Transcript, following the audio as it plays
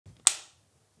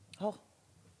Oh.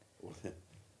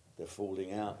 They're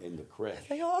falling out in the creche.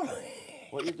 They are.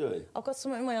 What are you doing? I've got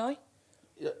something in my eye.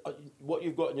 Yeah, what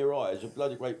you've got in your eye is a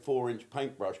bloody great 4-inch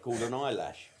paintbrush called an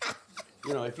eyelash.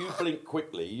 You know, if you blink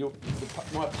quickly,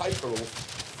 my paper will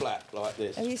flap like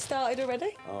this. Have you started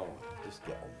already? Oh, just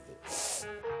get on with it.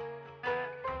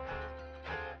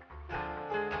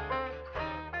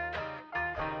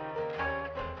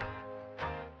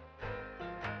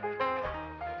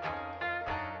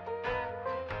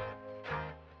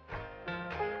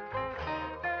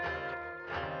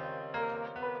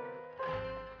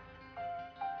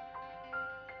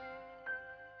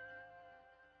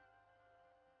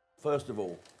 First of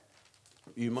all,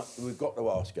 we've got to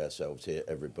ask ourselves here,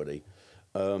 everybody,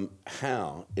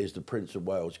 how is the Prince of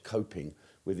Wales coping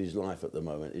with his life at the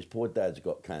moment? His poor dad's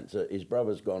got cancer, his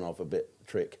brother's gone off a bit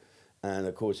trick, and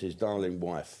of course his darling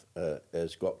wife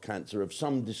has got cancer of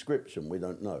some description, we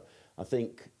don't know. I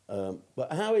think,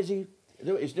 but how is he?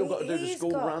 He's still got to do the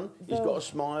school run, he's got a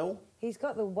smile. He's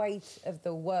got the weight of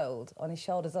the world on his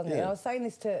shoulders, hasn't he? Yeah. And I was saying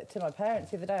this to my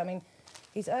parents the other day. I mean,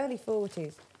 he's early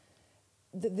 40s.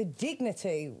 The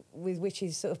dignity with which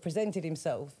he's sort of presented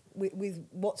himself with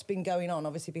what's been going on,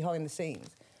 obviously, behind the scenes,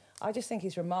 I just think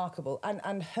is remarkable.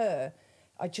 And her,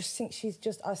 I just think she's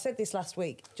just, I said this last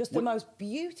week, just the most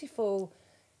beautiful,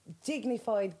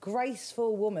 dignified,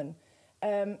 graceful woman.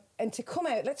 And to come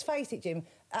out, let's face it, Jim,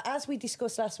 as we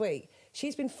discussed last week,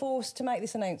 she's been forced to make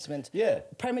this announcement. Yeah.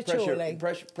 Prematurely.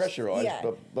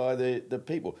 Pressurised by the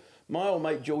people. My old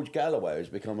mate George Galloway has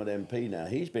become an MP now.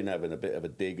 He's been having a bit of a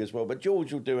dig as well. But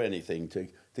George will do anything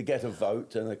to get a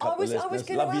vote and a couple of listeners.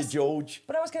 Love you, George.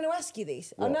 But I was going to ask you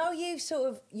this. What? I know you sort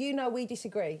of, we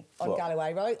disagree on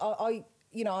Galloway, right? I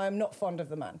am not fond of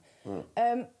the man.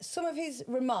 Mm. Some of his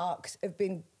remarks have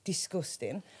been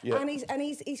disgusting. Yeah. And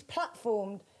he's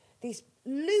platformed this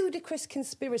ludicrous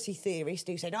conspiracy theorist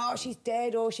who said, oh, she's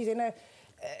dead, or she's in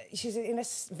a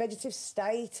vegetative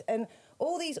state, and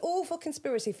all these awful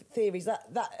conspiracy theories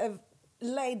that have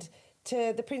led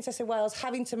to the Princess of Wales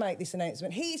having to make this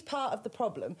announcement. He's part of the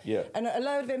problem. Yeah. And a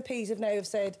load of MPs have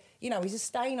said, he's a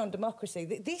stain on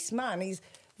democracy. This man is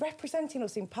representing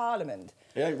us in Parliament.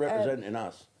 He ain't representing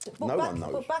us. No one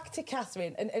knows. But back to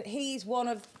Catherine, and he's one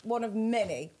of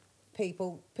many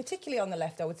people, particularly on the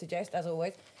left, I would suggest, as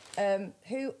always,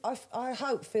 who I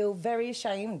hope feel very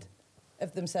ashamed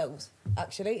of themselves,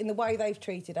 actually, in the way they've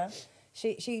treated her.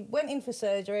 She went in for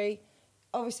surgery.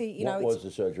 Obviously, what was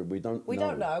the surgery? We don't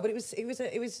know, but it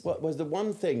was. What was the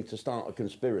one thing to start a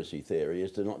conspiracy theory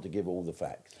is not to give all the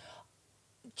facts.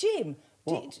 Jim,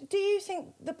 do you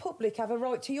think the public have a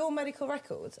right to your medical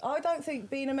records? I don't think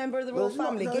being a member of the royal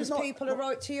family gives people a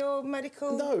right to your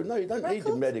medical. No, you don't need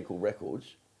the medical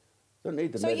records. Don't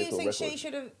need the medical records. So you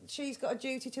think she's got a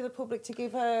duty to the public to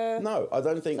give her... No, I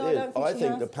don't think I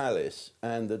think the palace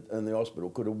and the hospital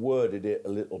could have worded it a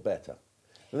little better.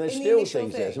 And there's still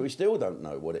things there, so we still don't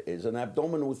know what it is, an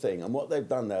abdominal thing. And what they've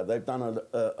done there, they've done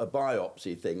a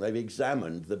biopsy thing. They've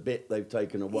examined the bit they've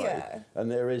taken away. Yeah.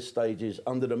 And there is stages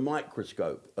under the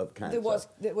microscope of cancer.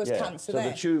 There was cancer there. So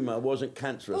the tumour wasn't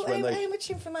cancerous when they... How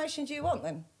much information do you want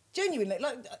then? Genuinely,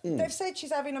 they've said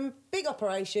she's having a big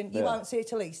operation, you won't see her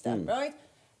till Easter, right?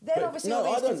 Then obviously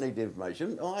I don't need the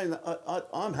information.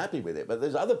 I'm happy with it. But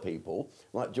there's other people,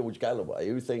 like George Galloway,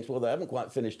 who thinks, well, they haven't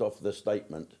quite finished off the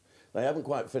statement. They haven't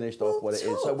quite finished off what it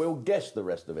is, so we'll guess the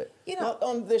rest of it.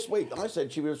 On this week, I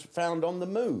said she was found on the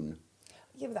moon.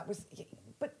 Yeah, but that was...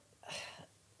 But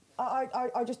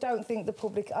I just don't think the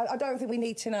public... I don't think we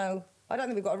need to know... I don't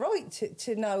think we've got a right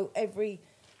to know every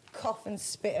cough and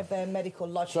spit of their medical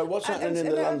life. So what's happening in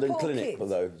the London clinic,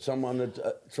 though? Someone had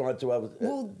tried to have...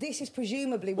 well, this is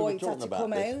presumably why it's had to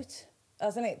come out,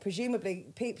 hasn't it? Presumably,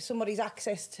 somebody's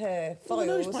accessed her files... Well, the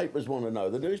newspapers want to know.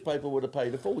 The newspaper would have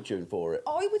paid a fortune for it.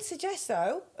 I would suggest,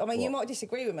 though... I mean, you might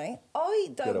disagree with me. I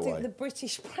don't think the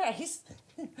British press...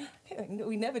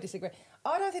 we never disagree.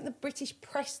 I don't think the British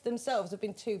press themselves have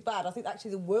been too bad. I think,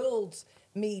 actually, the world's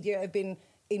media have been...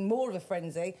 in more of a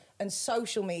frenzy, and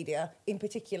social media in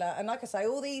particular. And like I say,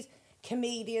 all these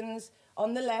comedians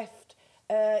on the left,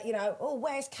 oh,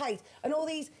 where's Kate? And all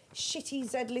these shitty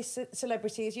Z-list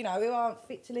celebrities, who aren't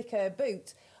fit to lick her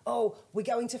boot. Oh, we're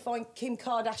going to find Kim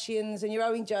Kardashians and your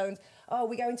Owen Jones. Oh,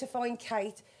 we're going to find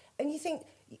Kate. And you think,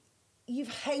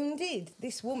 you've hounded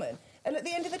this woman. And at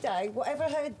the end of the day, whatever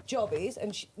her job is,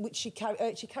 and she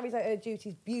carries out her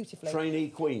duties beautifully. Trainee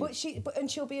queen. And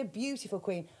she'll be a beautiful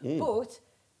queen. But...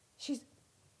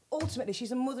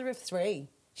 she's a mother of 3.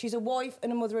 She's a wife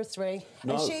and a mother of 3.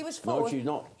 No, and she was forced... No, she's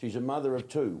not. She's a mother of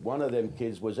 2. One of them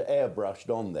kids was airbrushed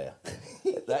on there.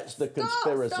 That's the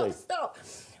conspiracy. Stop.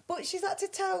 But she's had to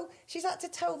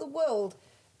tell the world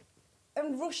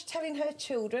and rush telling her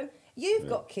children. You've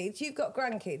got kids, you've got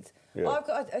grandkids. Yeah. I've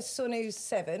got a son who's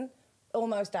 7,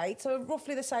 almost 8, so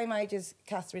roughly the same age as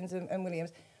Catherine's and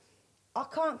William's. I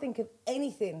can't think of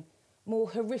anything more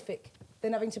horrific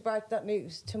than having to break that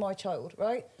news to my child,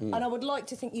 right? And I would like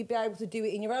to think you'd be able to do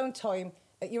it in your own time,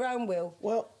 at your own will.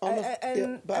 Well, and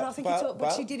I think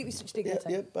but she did it with such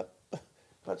dignity.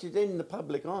 But she's in the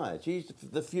public eye. She's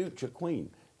the future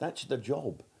queen. That's the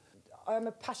job. I'm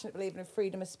a passionate believer in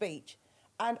freedom of speech.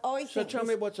 And I think... So tell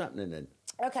me what's happening then.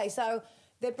 OK, so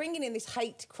they're bringing in this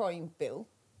hate crime bill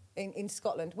in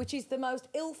Scotland, which is the most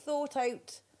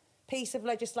ill-thought-out piece of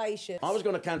legislation. I was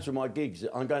going to cancel my gigs.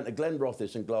 I'm going to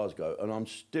Glenrothes in Glasgow, and I'm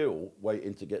still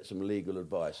waiting to get some legal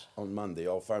advice on Monday.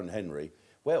 I'll phone Henry.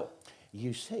 Well,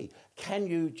 you see, can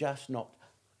you just not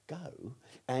go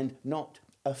and not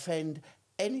offend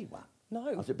anyone?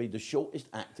 No. It'd be the shortest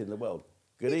act in the world.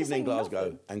 Good evening, Glasgow,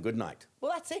 nothing. And good night.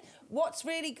 Well, that's it. What's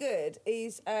really good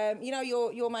is, you know,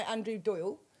 your mate Andrew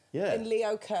Doyle and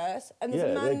Leo Kearse. And there's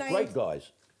a man they're great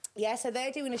guys. Yeah, so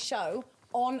they're doing a show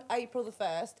on April the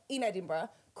 1st in Edinburgh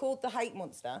called The Hate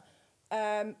Monster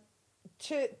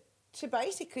to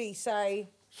basically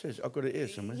say... Says, I've got it here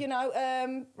somewhere. You know,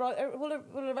 right,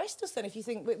 we'll arrest us then if you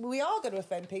think we are going to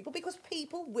offend people, because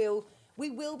we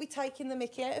will be taking the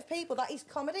mickey out of people. That is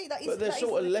comedy. But they're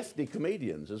sort of lefty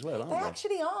comedians as well, aren't they? They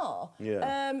actually are.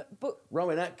 Yeah. But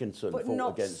Rowan Atkinson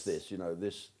fought against this, you know,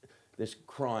 this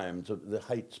crime, the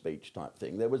hate speech type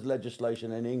thing. There was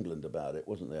legislation in England about it,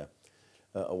 wasn't there,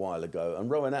 a while ago? And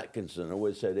Rowan Atkinson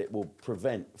always said it will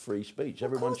prevent free speech.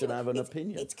 Everyone should have an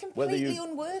opinion. It's completely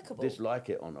unworkable. unworkable. Dislike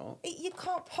it or not. You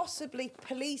can't possibly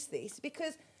police this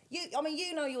because...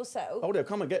 you know yourself. Oh, they'll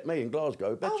come and get me in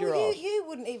Glasgow. Bet your ass. You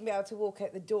wouldn't even be able to walk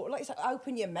out the door. Like, it's like,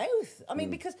 open your mouth. I mean,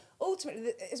 because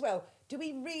ultimately, as well, do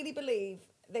we really believe...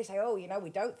 They say, oh, you know, we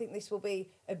don't think this will be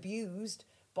abused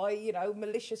by, you know,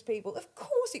 malicious people. Of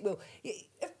course it will.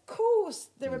 Of course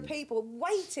there are people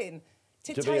waiting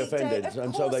to be offended.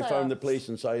 And so they phone the police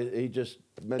and say, he just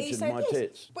mentioned my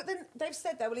tits. But then they've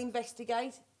said they will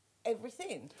investigate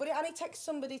everything. But it only takes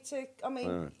somebody to,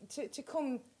 to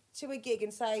come... to a gig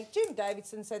and say, Jim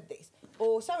Davidson said this,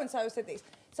 or so-and-so said this.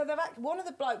 So one of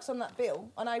the blokes on that bill,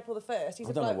 on April the 1st,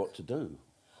 I don't know what to do.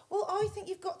 Well, I think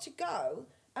you've got to go...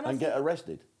 And get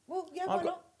arrested? Well, yeah, why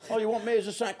not? Oh, you want me as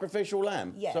a sacrificial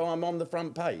lamb? Yeah. So I'm on the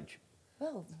front page?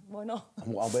 Well, why not?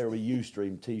 I'll wear a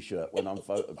Ustream T-shirt when I'm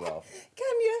photographed.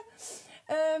 Can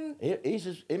you?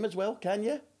 Him as well, can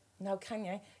you? No, can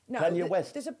you? No, Kanye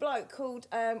West. There's a bloke called,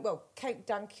 Count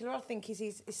Dankula, I think is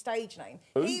his stage name.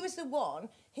 Who? He was the one,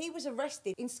 he was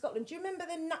arrested in Scotland. Do you remember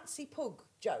the Nazi pug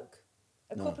joke?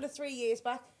 A couple of 3 years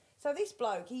back? So this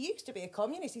bloke, he used to be a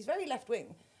communist, he's very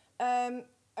left-wing. And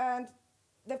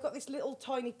they've got this little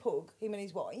tiny pug, him and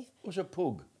his wife. What's a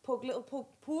pug? Little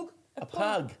pug. A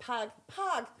pug.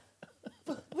 Pug.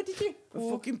 What did you... A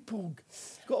fucking pug.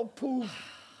 He's got a pug.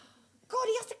 God,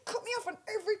 he has to cut me off on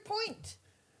every point.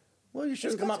 Well, you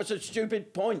shouldn't come up with such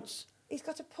stupid points. He's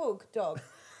got a pug dog.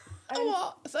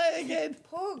 What? Say it again.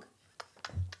 Pug.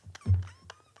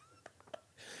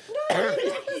 No,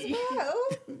 as well.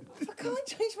 I can't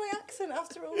change my accent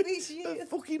after all these years. A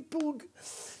fucking pug.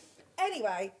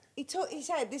 Anyway, he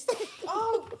said this...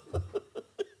 Oh!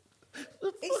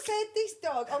 He said this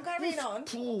dog... I'm carrying on.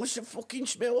 Oh, what's the fucking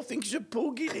smell? I think there's a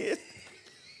pug in here.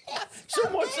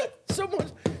 Someone...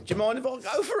 Do you mind if I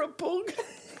go for a pug?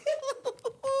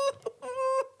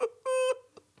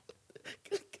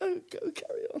 Go,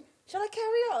 carry on. Shall I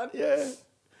carry on? Yeah.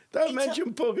 Don't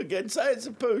mention pug again. Say it's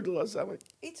a poodle or something.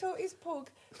 He taught his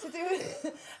pug to do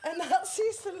a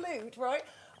Nazi salute, right?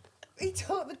 He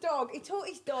taught the dog. He taught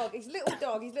his dog, his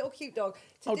little cute dog,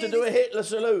 to do a Hitler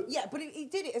salute. Yeah, but he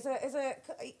did it as a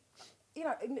you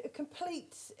know, a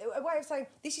complete way of saying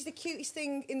this is the cutest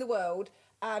thing in the world,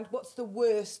 and what's the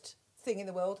worst thing in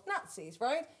the world? Nazis,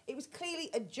 right? It was clearly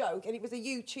a joke, and it was a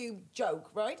YouTube joke,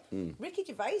 right? Ricky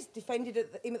Gervais defended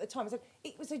him at the time and said,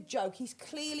 it was a joke, he's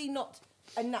clearly not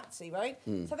a Nazi, right?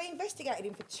 So they investigated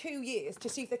him for 2 years to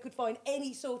see if they could find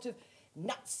any sort of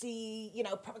Nazi, you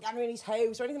know, propaganda in his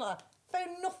house or anything like that.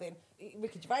 Found nothing.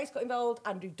 Ricky Gervais got involved,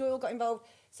 Andrew Doyle got involved.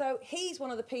 So he's one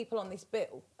of the people on this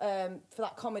bill for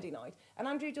that comedy night. And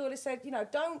Andrew Doyle has said, you know,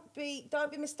 don't be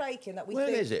mistaken that we think...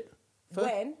 When is it?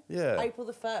 When? Yeah. April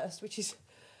the 1st, which is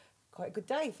quite a good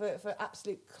day for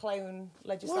absolute clown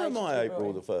legislation. Where am I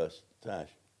April the 1st, Tash?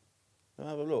 I'll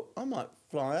have a look. I might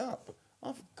fly up.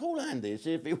 I'll call Andy and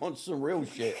see if he wants some real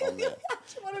shit on there.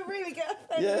 You want to really get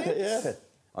offended? Yeah.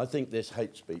 I think this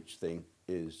hate speech thing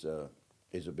is a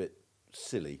bit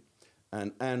silly.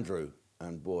 And Andrew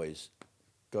and boys,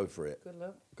 go for it. Good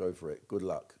luck. Go for it. Good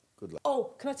luck. Good luck.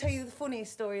 Oh, can I tell you the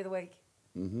funniest story of the week?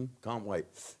 Can't wait.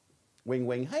 Wing,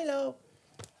 wing, hello.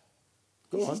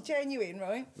 Go This on. is genuine,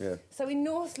 right? Yeah. So in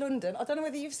North London, I don't know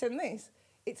whether you've seen this.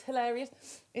 It's hilarious.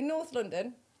 In North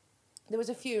London, there was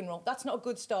a funeral. That's not a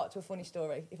good start to a funny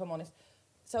story, if I'm honest.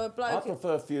 So a bloke... I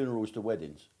prefer funerals to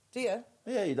weddings. Do you?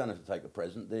 Yeah, you don't have to take a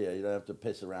present, do you? You don't have to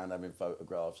piss around having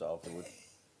photographs afterwards.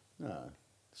 No.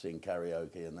 Sing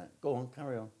karaoke and that. Go on,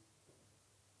 carry on.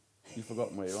 You've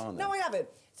forgotten where you are now. No, I haven't.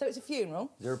 So it's a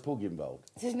funeral. Is there a pug involved?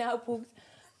 There's no pug.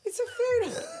 It's a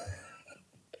funeral.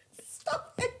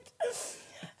 Stop it.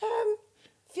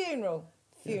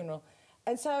 Funeral.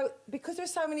 And so, because there were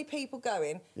so many people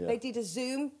going, they did a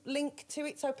Zoom link to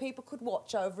it so people could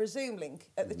watch over a Zoom link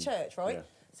at the church, right? Yeah.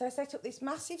 So I set up this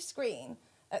massive screen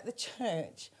at the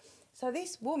church. So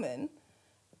this woman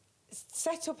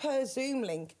set up her Zoom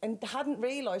link and hadn't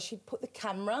realised she'd put the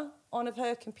camera on of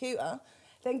her computer,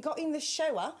 then got in the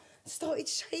shower, started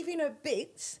shaving her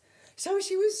bits. So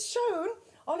she was shown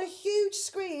on a huge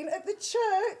screen at the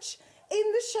church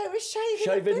in the shower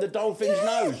Shaving the dolphin's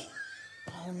nose.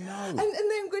 Oh, no. And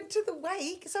then went to the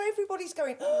wake, so everybody's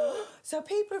going, oh. So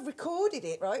people have recorded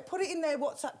it, right? Put it in their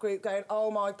WhatsApp group going, oh,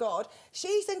 my God.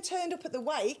 She's then turned up at the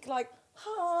wake like,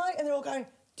 hi, and they're all going,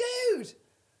 dude,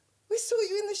 we saw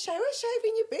you in the shower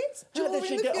shaving your bits. How did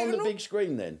she get on the big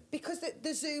screen then? Because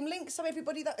the Zoom link, so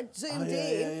everybody that had zoomed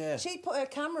in, she'd put her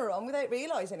camera on without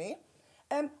realising it.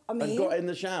 I mean... And got in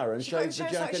the shower and shaved the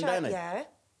Jack and Danny? Yeah.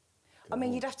 I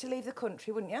mean, you'd have to leave the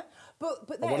country, wouldn't you? But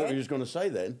then... I wonder what you was going to say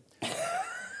then.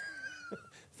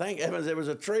 Thank heavens there was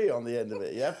a tree on the end of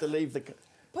it. You have to leave the...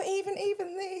 But even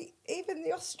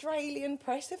the Australian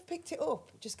press have picked it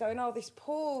up, just going, oh, this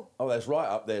poor... Oh, that's right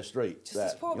up their street. Just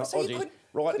this poor... So you couldn't,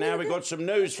 right, now we've got some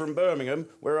news from Birmingham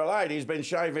where a lady's been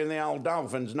shaving the old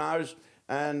dolphin's nose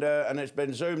and it's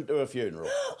been zoomed to a funeral.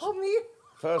 I mean...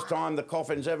 First time the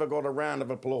coffin's ever got a round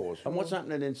of applause. And what's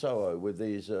happening in Soho with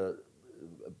these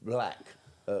black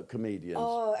comedians?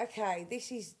 Oh, OK,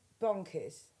 this is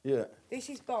bonkers. Yeah. This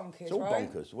is bonkers, it's all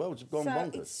right? bonkers. Well, it's gone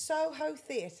bonkers. It's Soho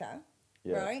Theatre,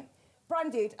 right?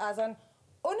 Branded as an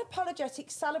unapologetic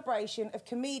celebration of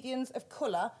comedians of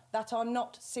colour that are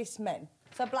not cis men.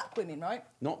 So black women, right?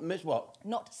 Not miss what?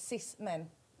 Not cis men.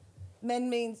 Men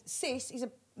means... Cis is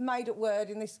a made-up word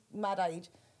in this mad age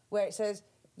where it says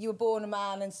you were born a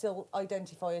man and still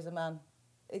identify as a man.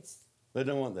 It's... They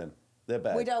don't want them. They're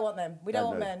bad. We don't want them. We don't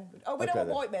want men. Oh, we don't want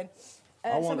white men.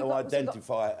 I want to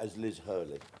identify as Liz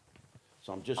Hurley.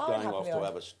 So I'm just going off to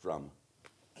have a strum.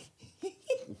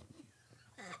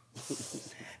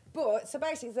 But, so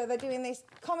basically, they're doing this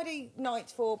comedy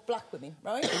night for black women,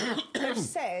 right? They've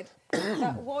said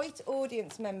that white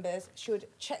audience members should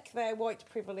check their white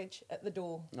privilege at the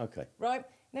door. OK. Right?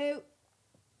 Now,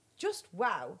 just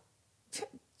wow.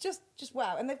 just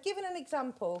wow. And they've given an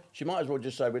example. She might as well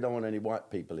just say, we don't want any white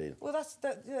people in. Well, that's...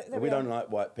 we don't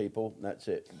like white people, that's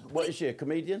it. What is she, a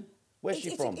comedian? Where's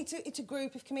she from? It's a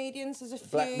group of comedians. There's a few...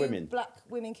 Black women? Black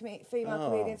women, female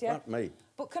comedians, yeah. Fuck me.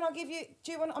 But can I give you...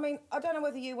 Do you want... I mean, I don't know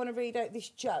whether you want to read out this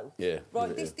joke. Yeah.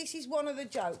 Right, this is one of the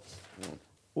jokes.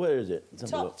 Where is it?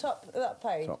 Top of that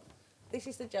page. Top. This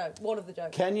is the joke, one of the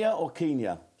jokes. Kenya or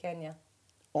Kenya? Kenya.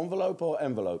 Envelope or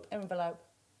envelope? Envelope.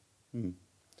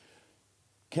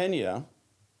 Kenya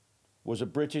was a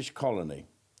British colony.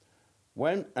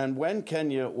 When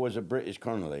Kenya was a British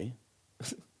colony,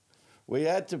 we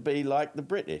had to be like the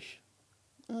British.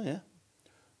 Oh, yeah.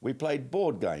 We played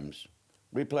board games.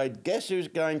 We played Guess Who's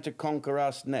Going to Conquer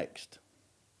Us Next?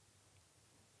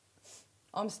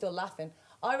 I'm still laughing.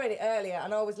 I read it earlier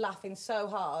and I was laughing so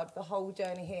hard the whole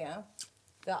journey here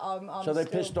that I'm So they're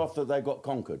pissed off that they got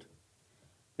conquered?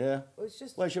 Yeah? Well, it's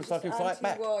just... Well, they should fucking fight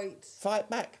back. Fight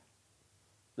back.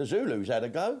 The Zulus had a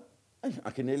go. I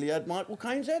can nearly had Michael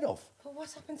Caine's head off. But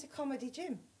what's happened to comedy,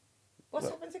 Jim? What's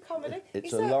happened to comedy?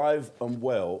 It's alive and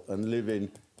well and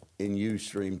living in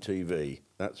Ustream TV.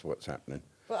 That's what's happening.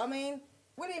 But, I mean,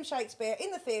 William Shakespeare in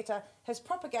the theatre has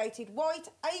propagated white,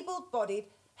 able-bodied,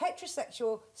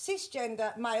 heterosexual,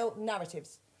 cisgender male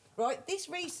narratives. Right? This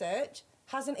research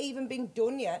hasn't even been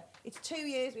done yet. It's 2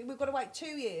 years. We've got to wait 2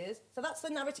 years. So that's the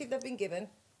narrative they've been given.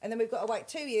 And then we've got to wait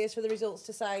 2 years for the results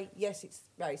to say, yes, it's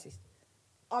racist.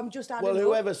 I'm just adding... Well,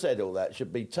 whoever said all that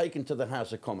should be taken to the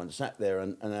House of Commons, sat there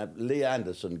and have Lee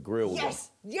Anderson grilled them.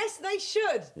 Yes, they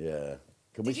should. Yeah.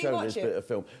 Can we show this bit of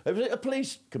film? Was it a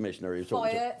police commissioner who was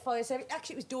talking to? Fire service.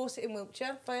 Actually, it was Dorset in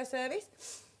Wiltshire, fire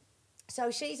service.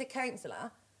 So she's a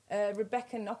councillor,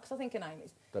 Rebecca Knox, I think her name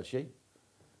is. Does she?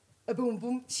 A boom,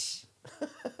 boom, shh.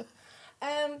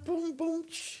 Boom, boom,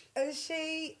 shh.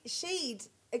 She'd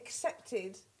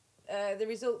accepted the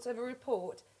results of a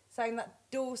report saying that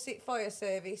Dorset Fire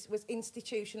Service was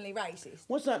institutionally racist.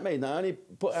 What's that mean? They only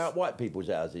put out white people's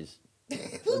houses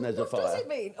when there's a fire? What does it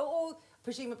mean? Or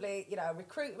presumably, you know,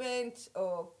 recruitment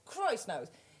or Christ knows.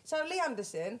 So Lee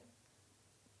Anderson,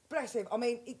 bless him, I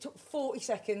mean, it took 40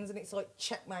 seconds and it's like,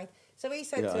 checkmate. So he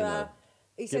said to her...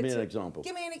 Give me an example.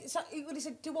 Give me an example. He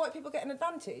said, do white people get an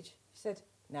advantage? She said,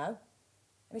 no. And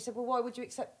he said, well, why would you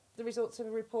accept the results of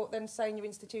a report then saying you're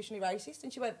institutionally racist?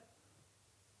 And she went,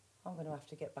 I'm going to have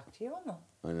to get back to you on that.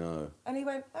 I know. And he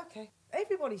went, OK.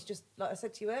 Everybody's just, like I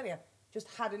said to you earlier, just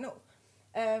had enough.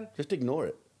 Just ignore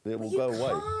it. It will go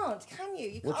away. You can't, can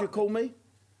you? What did you call me?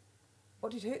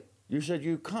 What did who? You said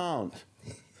you can't.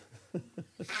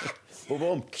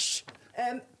 Boom.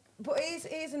 But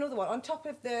here's another one. On top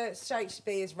of the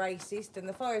Shakespeare's racist and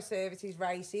the fire service is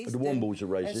racist. The Wombles are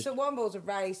racist. And so Wombles are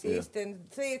racist and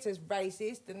theatre's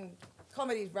racist and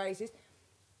comedy's racist.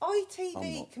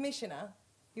 ITV Commissioner...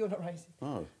 You're not racist.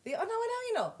 Oh. I know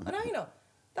you're not. I know you're not.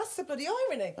 That's the bloody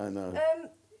irony. I know.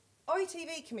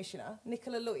 ITV Commissioner,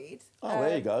 Nicola Lloyd... Oh,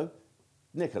 there you go.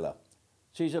 Nicola.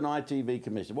 She's an ITV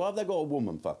commissioner. Why have they got a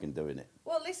woman fucking doing it?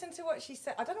 Well, listen to what she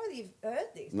said. I don't know whether you've heard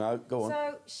this. No, go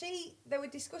on. So they were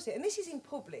discussing, and this is in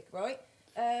public, right?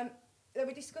 They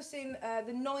were discussing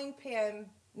the 9 p.m.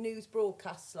 news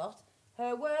broadcast slot.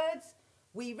 Her words,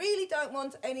 we really don't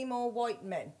want any more white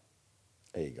men.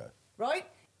 There you go. Right?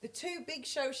 The 2 big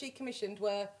shows she commissioned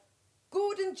were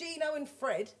Gordon, Gino and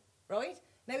Fred, right?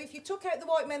 Now, if you took out the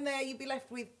white men there, you'd be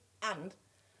left with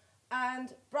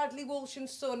and Bradley Walsh and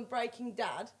Son, Breaking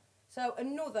Dad. So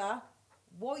another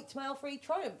white male-free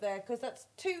triumph there, because that's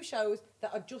 2 shows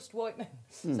that are just white men.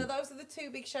 So those are the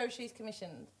 2 big shows she's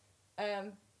commissioned.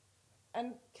 And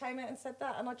came out and said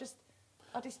that, and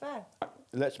I despair.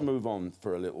 Let's move on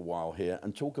for a little while here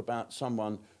and talk about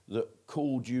someone that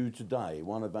called you today,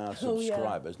 one of our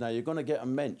subscribers. Now, you're going to get a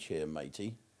mensch here,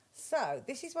 matey. So,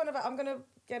 this is one of our... I'm going to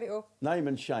get it up. Name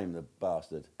and shame, the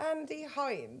bastard. Andy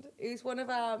Hind, who's one of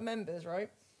our members, right?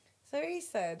 So he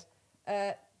said,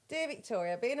 Dear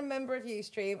Victoria, being a member of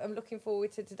Ustream, I'm looking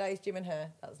forward to today's Jim and Her.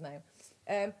 That's his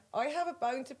name. I have a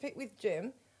bone to pick with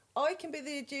Jim. I can be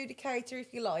the adjudicator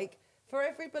if you like. For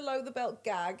every below-the-belt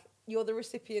gag you're the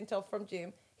recipient of from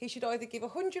Jim, he should either give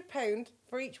 £100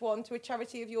 for each one to a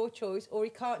charity of your choice, or he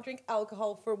can't drink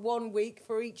alcohol for 1 week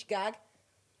for each gag.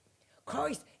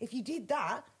 Christ, if you did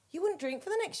that, you wouldn't drink for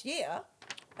the next year,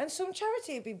 and some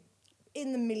charity would be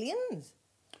in the millions.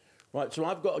 Right, so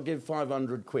I've got to give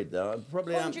 500 quid, though.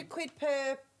 Probably 100 quid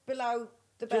per below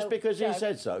the belt. Just because joke. he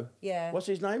said so? Yeah. What's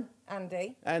his name?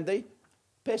 Andy. Andy?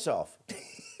 Piss off.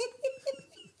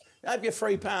 Have your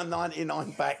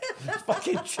 £3.99 back. It's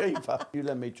fucking cheaper. You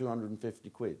lend me 250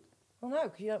 quid. Well, no,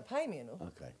 because you don't pay me enough.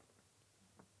 Okay.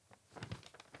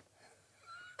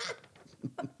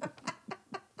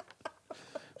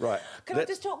 Right. Can I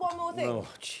just talk one more thing? Oh,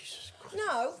 Jesus Christ.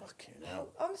 No. Fucking hell.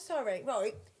 I'm sorry.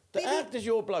 Right. How does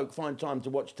your bloke find time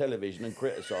to watch television and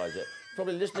criticise it?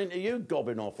 Probably listening to you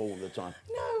gobbing off all the time.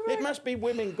 No, right. It must be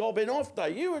women gobbing off, though.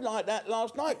 You were like that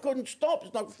last night. Couldn't stop.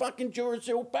 There's no fucking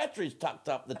Duracell batteries tucked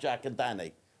up the Jack and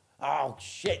Danny. Oh,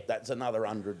 shit, that's another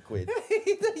 100 quid.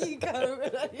 There you go.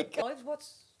 There you go.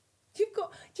 What's... You've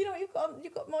got... Do you know what you've got?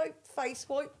 You've got my face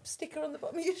wipe sticker on the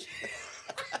bottom of your shoe.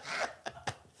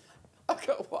 I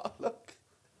got what? Look.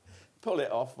 Pull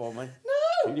it off for me.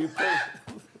 No. Can you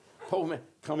pull me?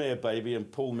 Come here, baby,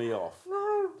 and pull me off.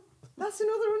 No. That's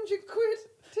another 100 quid.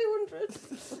 200.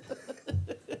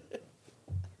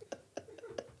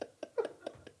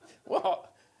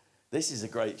 What? This is a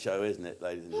great show, isn't it,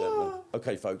 ladies and gentlemen?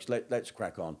 OK, folks, let's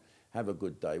crack on. Have a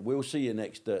good day. We'll see you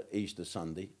next Easter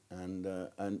Sunday. And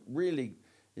really,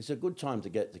 it's a good time to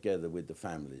get together with the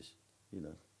families, you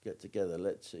know. Get together.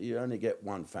 You only get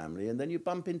one family, and then you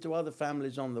bump into other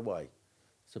families on the way.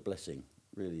 It's a blessing,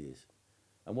 really is.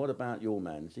 And what about your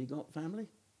man? Has he got family?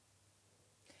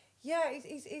 Yeah,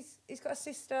 he's got a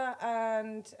sister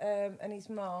and his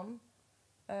mum,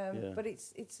 but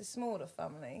it's a smaller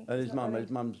family. And his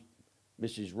mum's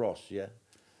Mrs. Ross, yeah.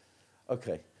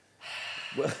 Okay.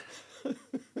 Well,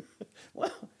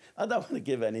 well, I don't want to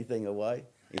give anything away.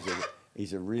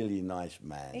 He's a really nice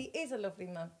man. He is a lovely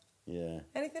man. Yeah.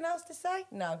 Anything else to say?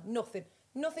 No, nothing.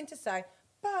 Nothing to say.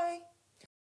 Bye.